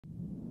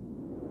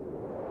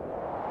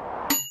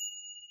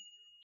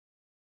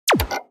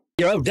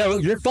Yo,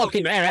 dude, you're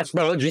fucking ass,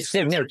 bro. Just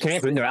sitting there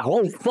camping there the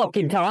whole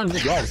fucking time.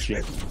 Oh,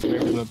 shit.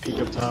 Maybe the peek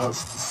up top.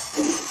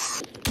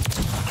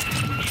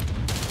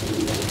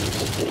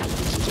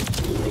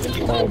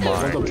 Oh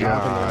my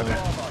god.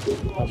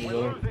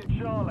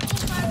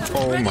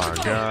 Oh my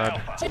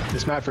god.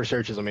 This map for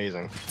search is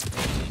amazing.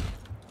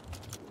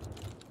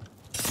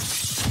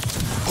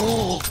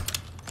 Oh!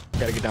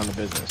 Gotta get down to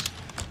business.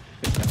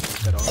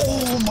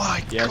 Oh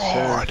my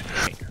god!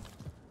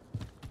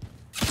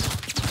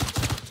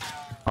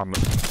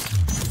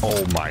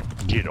 Oh my,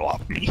 get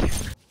off me.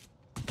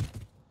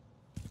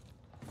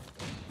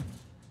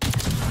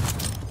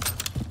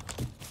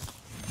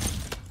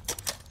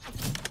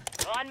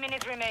 One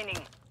minute remaining.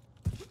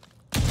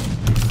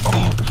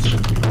 Oh.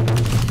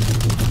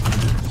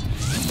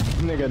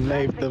 Nigga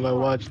knifed them, I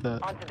watched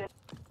that. I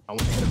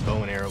want to hit a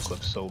bow and arrow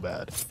clip so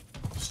bad.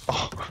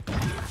 Oh.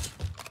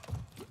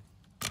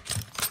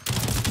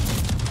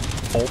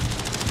 Oh,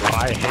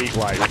 I hate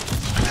life.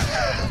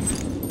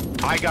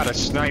 I got a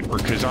sniper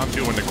because I'm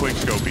doing the quick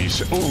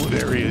scopies. Oh,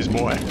 there he is,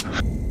 boy.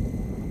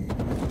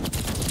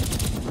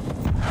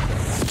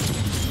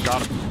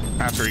 Got him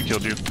after he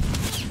killed you.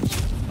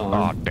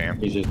 Oh, damn.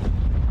 He's just...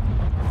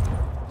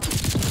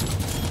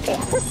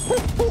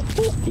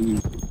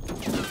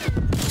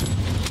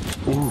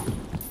 Ooh.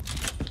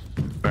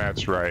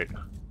 That's right.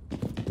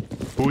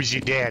 Who's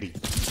your daddy?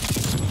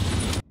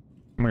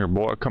 Come here,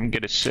 boy. Come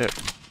get a sip.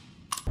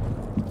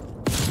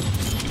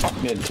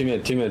 Mid, two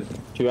mid.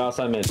 Two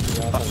outside mid.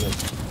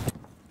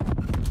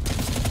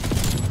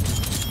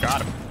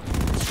 Got him.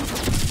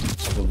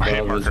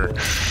 Hit marker.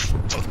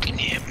 Fucking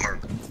hit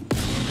marker.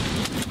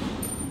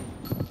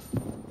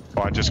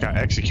 Oh, I just got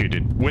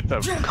executed with a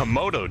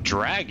Komodo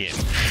dragon.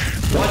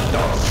 What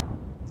the?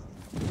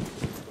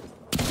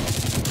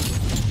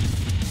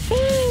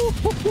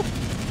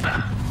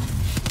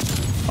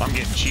 I'm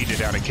getting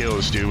cheated out of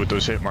kills, dude, with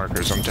those hit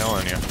markers. I'm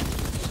telling you.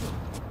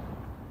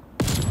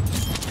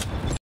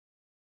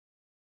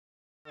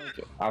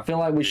 I feel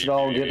like we should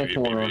all get in a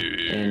corner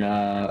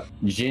and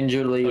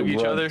gingerly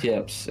rub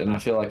tips, and I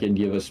feel like it'd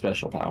give us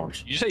special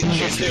powers. You say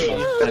let's do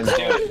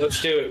it.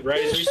 Let's do it.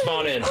 Right as we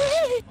spawn in.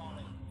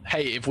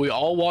 Hey, if we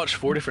all watch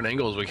 4 different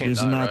angles, we can't.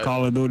 It's not right?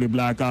 Call of Duty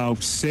Black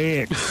Ops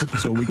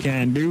 6, so we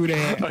can't do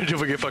that. Until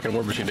we get fucking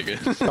War Machine again.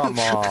 Come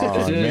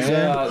on, This is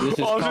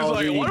Oh, Call of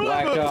like, Duty what do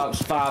I Black have a-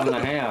 Ops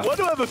 5.5. Why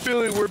do I have a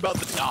feeling we're about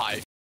to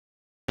die?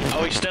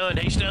 Oh, he's stunned.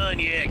 He's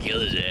stunned. Yeah, kill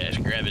his ass.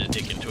 Grab his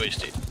dick and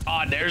twist it.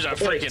 Oh, there's a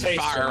freaking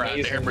fire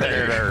right there,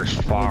 brother. There's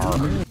fire.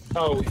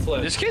 Oh, we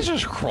flipped. This kid's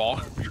just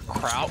kraut.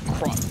 I'm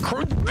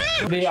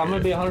gonna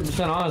be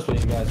 100% honest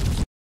with you guys.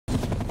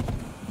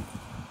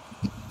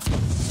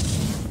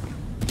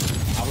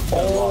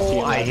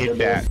 Oh, I hit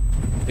that.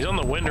 He's on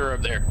the window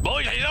up there.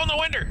 Boys, he's on the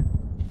window.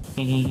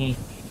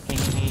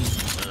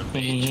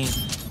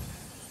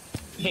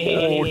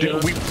 Oh,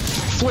 dude, we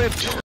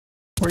flipped.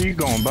 Where are you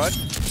going, bud?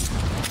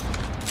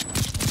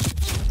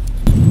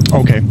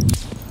 Okay.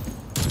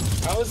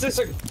 How is this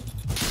a...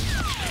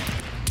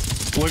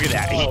 Look at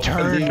that. He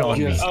turned on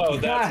me. Oh,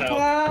 that's how.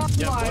 Oh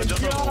my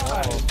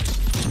god!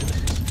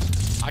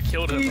 I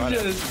killed him He right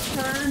just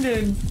turned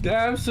and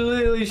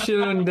absolutely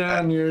shoved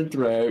down your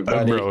throat,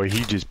 buddy. Bro,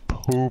 he just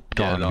pooped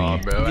on me.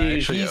 bro.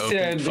 Dude, he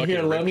said,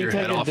 "Here, let me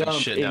take a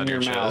dump in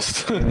your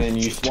mouth," and then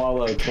you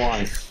swallow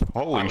twice.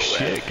 Holy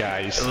shit,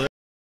 guys.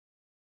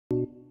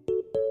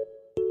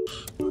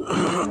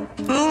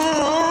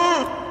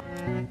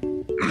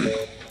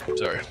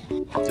 Sorry.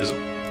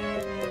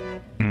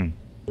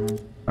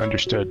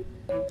 Understood.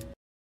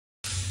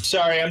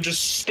 Sorry, I'm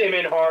just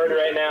stimming hard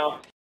right now.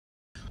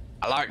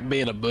 I like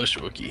being a bush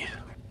Wookie.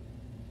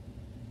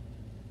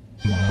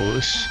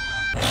 Bush?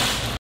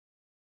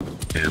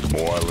 Here,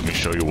 boy, let me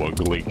show you what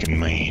gleeking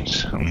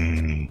means.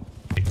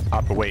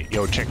 Wait,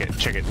 yo, check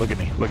it. Look at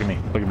me.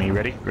 You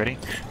ready?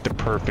 The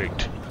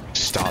perfect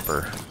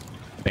stopper.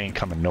 They ain't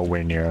coming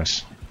nowhere near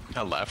us.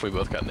 I laugh, we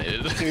both got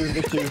naded.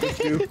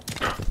 Two.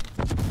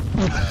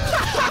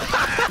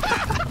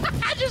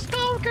 I just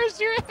called curse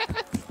your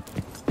ass!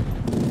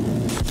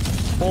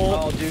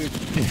 Oh, dude.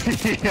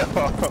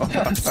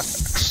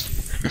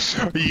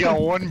 You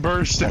got one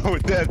burst out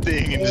with that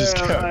thing and just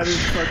that is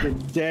fucking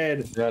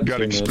dead.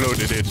 got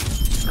exploded in.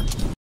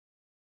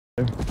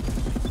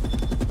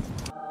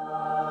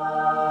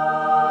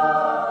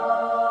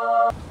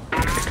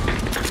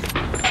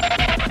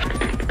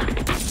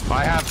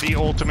 I have the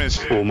ultimate.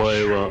 And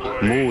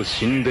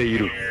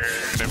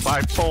if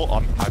I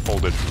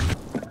folded.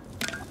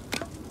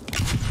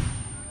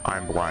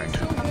 I'm blind.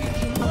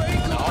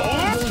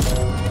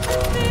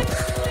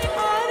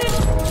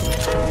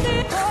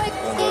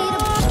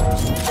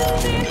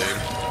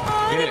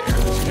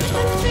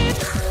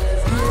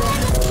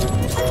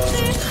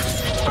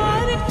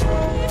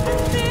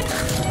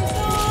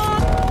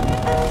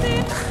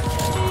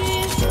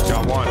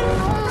 Got one.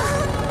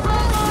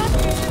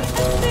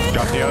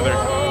 Got the other.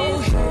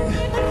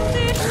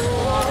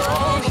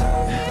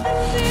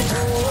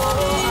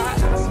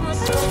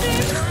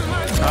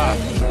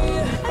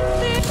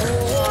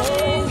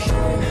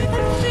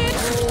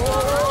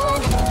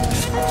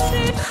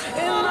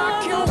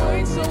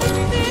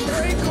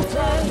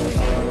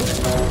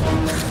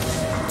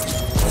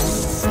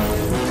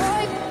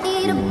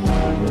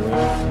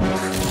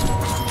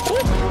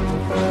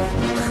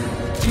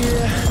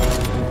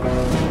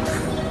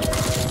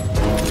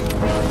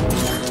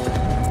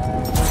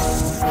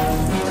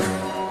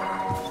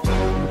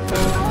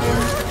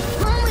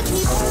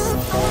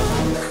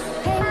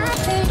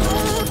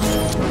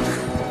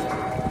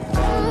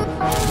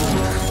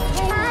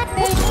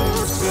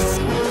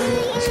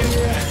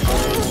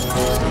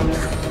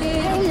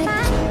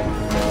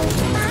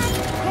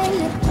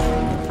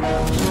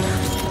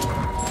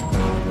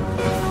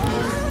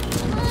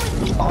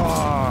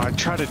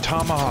 to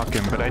tomahawk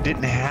him, but I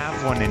didn't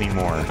have one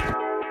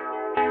anymore.